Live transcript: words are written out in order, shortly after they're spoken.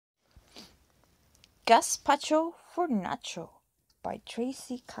Gazpacho for Nacho by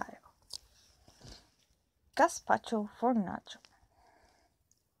Tracey Kyle. Gazpacho for Nacho.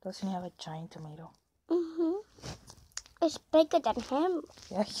 Doesn't he have a giant tomato? It's bigger than him.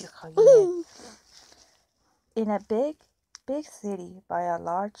 Yeah, he's hugging it. In a big city by a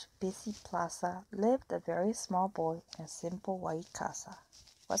large, busy plaza lived a very small boy in a simple white casa.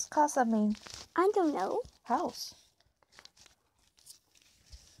 What's casa mean? I don't know. House.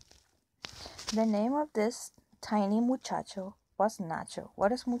 The name of this tiny muchacho was Nacho. What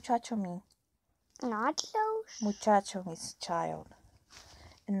does muchacho mean? Nachos? Muchacho means child.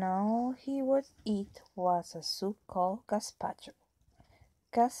 And all he would eat was a soup called gazpacho.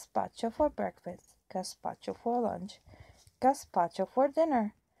 Gazpacho for breakfast, gazpacho for lunch, gazpacho for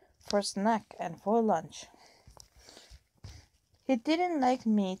dinner, for snack, and for lunch. He didn't like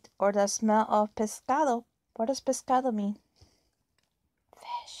meat or the smell of pescado. What does pescado mean?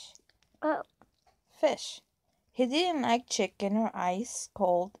 Fish. Oh. Fish. He didn't like chicken or ice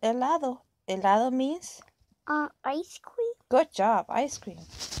cold helado. Helado means? Ice cream? Good job, ice cream.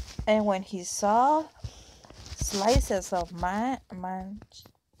 And when he saw slices of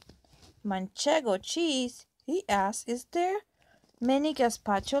manchego cheese, he asked, "Is there many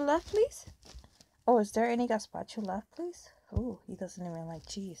gazpacho left, please?" Oh, is there any gazpacho left, please? Oh, he doesn't even like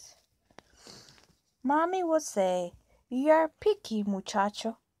cheese. Mommy would say, "You're picky,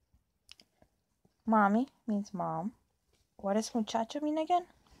 muchacho." Mommy means mom. What does muchacho mean again?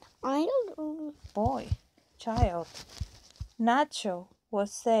 I don't know. Boy, child. Nacho would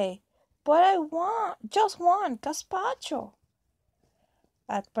say, "But I just want gazpacho."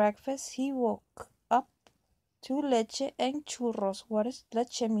 At breakfast, he woke up to leche and churros. What does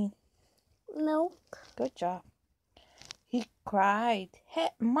leche mean? Milk. Good job. He cried,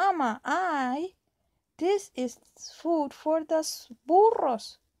 "Hey, Mama, this is food for the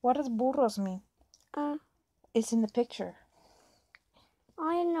burros." What does burros mean? It's in the picture.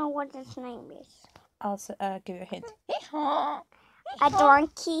 I don't know what his name is. I'll give you a hint. A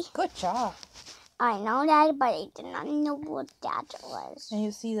donkey. Good job. I know that, but I did not know what that was. And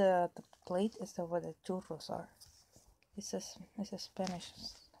you see the plate is where the churros are. It's a Spanish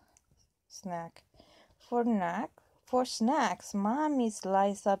snack. For snacks, Mommy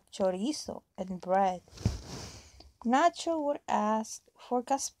sliced up chorizo and bread. Nacho would ask for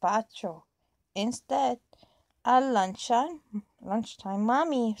gazpacho. Instead, at lunchtime,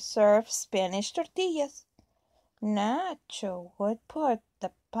 Mommy served Spanish tortillas. Nacho would put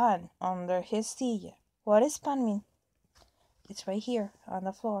the pan under his silla. What does pan mean? It's right here on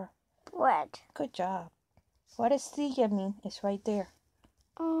the floor. Bread. Good job. What does silla mean? It's right there.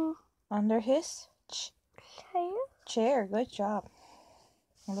 Under his chair. Good job.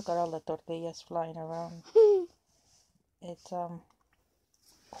 Look at all the tortillas flying around. It's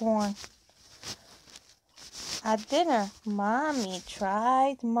corn. At dinner, Mommy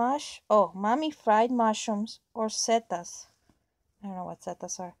fried mushrooms or setas. I don't know what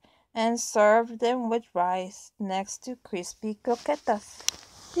setas are. And served them with rice next to crispy croquetas.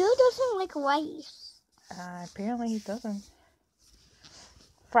 Who doesn't like rice? Apparently he doesn't.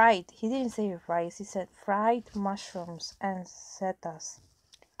 Fried. He didn't say rice. He said fried mushrooms and setas.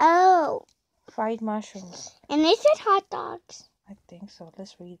 Oh. Fried mushrooms. And is it hot dogs? I think so.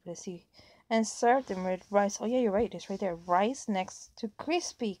 Let's read. Let's see. And served them with rice. Oh, yeah, you're right. It's right there. Rice next to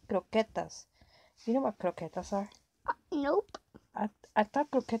crispy croquetas. You know what croquetas are? Nope. I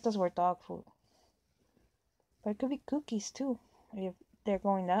thought croquetas were dog food. But it could be cookies, too, if they're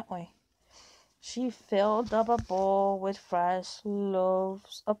going that way. She filled up a bowl with fresh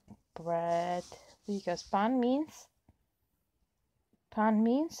loaves of bread. Because pan means?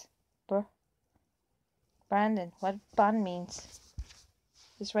 Brandon, what pan means?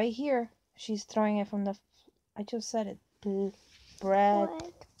 It's right here. She's throwing it from I just said it. Bread.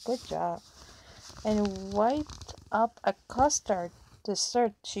 Good job. And wiped up a custard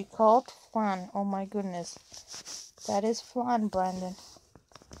dessert she called flan. Oh my goodness. That is flan, Brandon.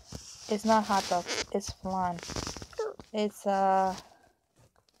 It's not hot dog. It's flan. It's a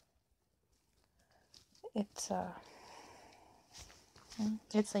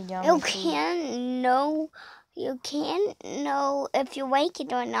yummy You can't know if you like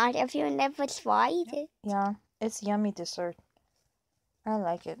it or not if you never tried it. Yeah, it's yummy dessert. I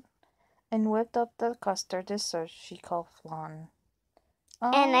like it. And whipped up the custard dessert she called flan.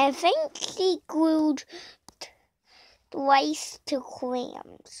 And I think she glued rice to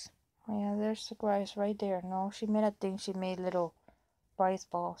clams. Oh yeah, there's the rice right there. No, she made a thing. She made little rice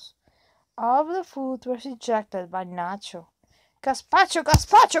balls. All of the food was ejected by Nacho. "Gazpacho,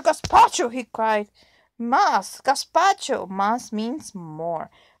 gazpacho, gazpacho," he cried. Más gazpacho. Más means more.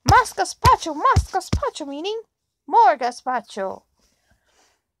 Más gazpacho meaning more gazpacho.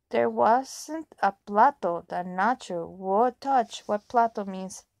 There wasn't a plato that Nacho would touch. What plato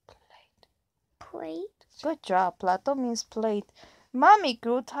means? Plate. Good job. Plato means plate. Mommy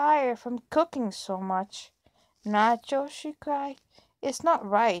grew tired from cooking so much. Nacho, she cried. It's not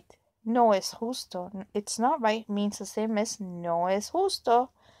right. No es justo. It's not right means the same as no es justo.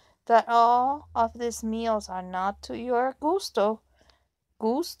 That all of these meals are not to your gusto.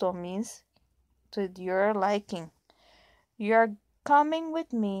 Gusto means to your liking. You're coming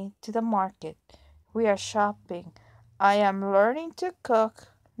with me to the market. We are shopping. I am learning to cook,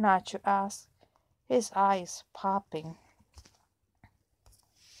 Nacho asked, his eyes popping.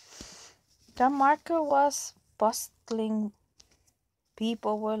 The market was bustling.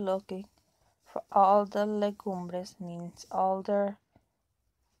 People were looking for all the legumbres, means all the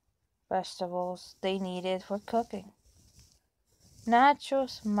vegetables they needed for cooking.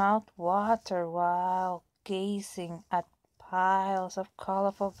 Nacho's mouth watered while gazing at piles of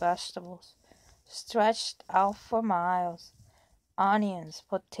colorful vegetables stretched out for miles. Onions,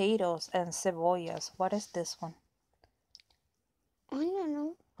 potatoes, and cebollas. What is this one? I don't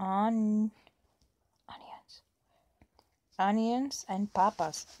know. Onions. Onions and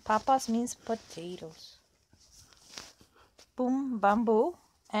papas. Papas means potatoes. Bamboo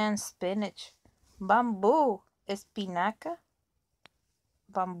and spinach. Bamboo, espinaca.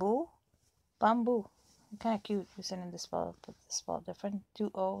 Bamboo. Kind of cute. You're sending the spell, but the spell different.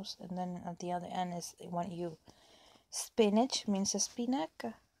 2 O's, and then at the other end is 1 U. Spinach means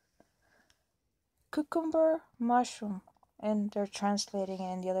espinaca. Cucumber, mushroom, and they're translating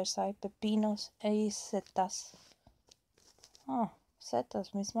it on the other side. Pepinos y setas. Oh,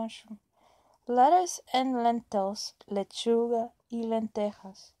 setas means mushroom. Lettuce and lentils, lechuga y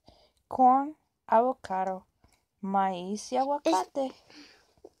lentejas. Corn, avocado, maíz y aguacate.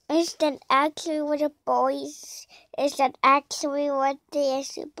 Is that actually what the boys? Is that actually what the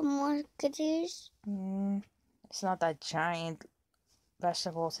supermarket is? It's not that giant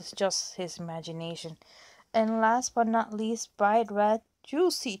vegetables. It's just his imagination. And last but not least, bright red,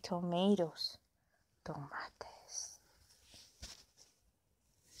 juicy tomatoes. Tomates.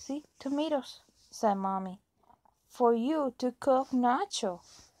 See, tomatoes, said Mommy. For you to cook Nacho.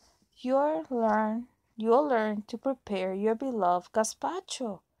 You'll learn to prepare your beloved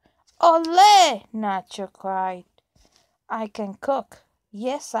gazpacho. Ole! Nacho cried. I can cook.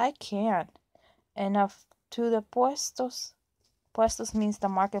 Yes, I can. And up to the puestos. Puestos means the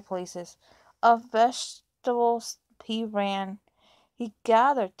marketplaces. Of vegetables he ran. He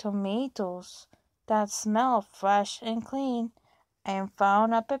gathered tomatoes that smelled fresh and clean and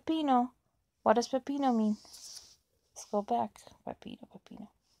found a pepino. What does pepino mean? Let's go back. Pepino.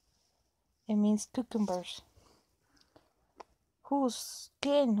 It means cucumbers, whose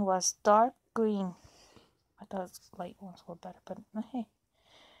skin was dark green. I thought light ones were better, but hey.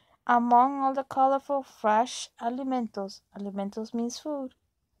 Among all the colorful fresh alimentos means food,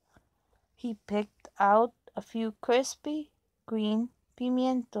 he picked out a few crispy green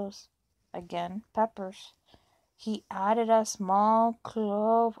pimientos, again peppers. He added a small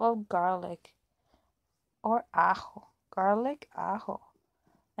clove of garlic, or ajo,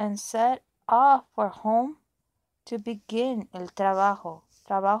 and set off for home to begin el trabajo.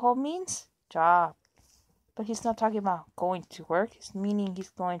 Trabajo means job. But he's not talking about going to work. He's meaning he's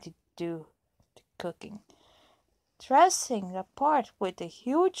going to do the cooking. Dressing the part with a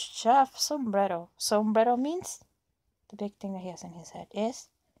huge chef sombrero. Sombrero means the big thing that he has in his head is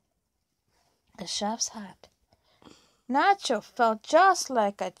the chef's hat. Nacho felt just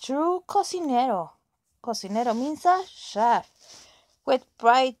like a true cocinero. Cocinero means a chef. With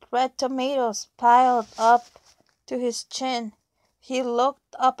bright red tomatoes piled up to his chin, he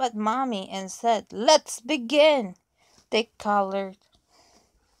looked up at Mommy and said, "Let's begin." They colored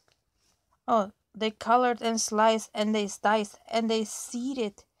and sliced and they diced and they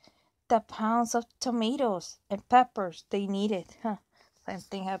seeded the pounds of tomatoes and peppers they needed. Same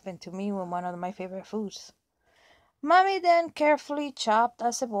thing happened to me with one of my favorite foods. Mommy then carefully chopped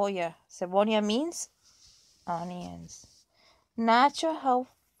a cebolla. Cebolla means onions. Nacho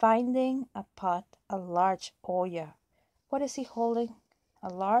helped finding a pot, a large olla. What is he holding? A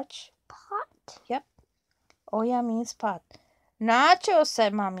large Pot? Yep. Olla means pot. Nacho,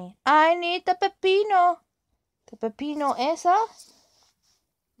 said Mommy, I need the pepino. The pepino es a...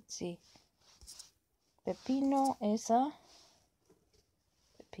 Let's see. Pepino is a...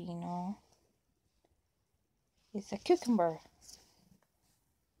 Pepino is a cucumber.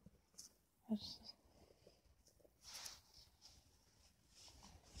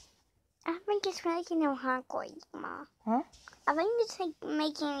 I think it's making you hungry, Ma. Huh? I think it's like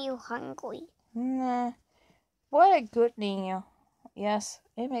making you hungry. Nah. What a good niño. Yes,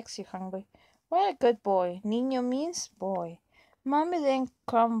 it makes you hungry. What a good boy. Niño means boy. Mommy then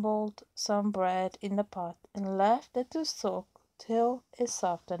crumbled some bread in the pot and left it to soak till it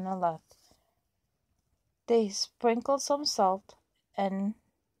softened a lot. They sprinkled some salt and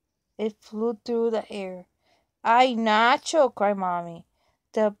it flew through the air. "Ay, Nacho!" cried Mommy.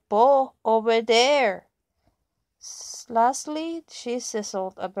 "The bowl over there!" Lastly, she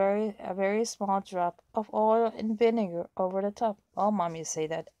sizzled a very small drop of oil and vinegar over the top. All Mommies say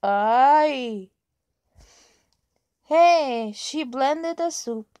that. Ay! Hey! She blended the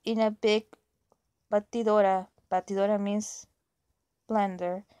soup in a big batidora. Batidora means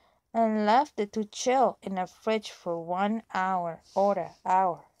blender. And left it to chill in the fridge for 1 hour.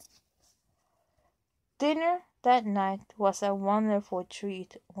 Hour. Dinner that night was a wonderful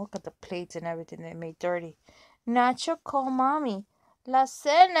treat. Look at the plates and everything they made dirty. Nacho called Mommy. "La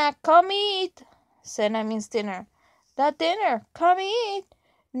cena, come eat." Cena means dinner. "The dinner, come eat."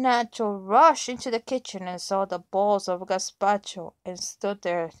 Nacho rushed into the kitchen and saw the bowls of gazpacho and stood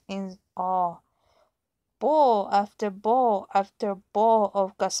there in awe. Bowl after bowl after bowl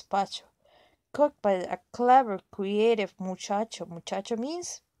of gazpacho, cooked by a clever, creative muchacho. Muchacho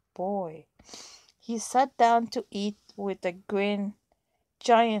means boy. He sat down to eat with a grin,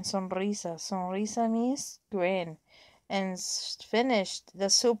 giant sonrisa. Sonrisa means grin, and finished the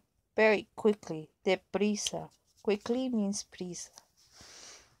soup very quickly. Deprisa. Quickly means prisa.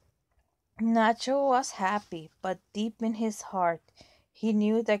 Nacho was happy, but deep in his heart he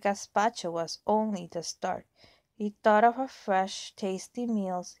knew that gazpacho was only the start. He thought of the fresh, tasty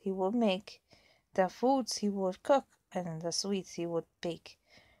meals he would make, the foods he would cook, and the sweets he would bake.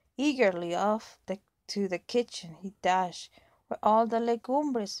 Eagerly off to the kitchen he dashed, where all the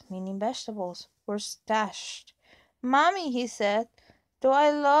legumbres, meaning vegetables, were stashed. "Mommy," he said, "do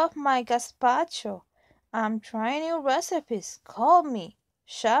I love my gazpacho? I'm trying new recipes. Call me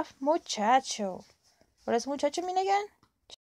Chef Muchacho." What does muchacho mean again?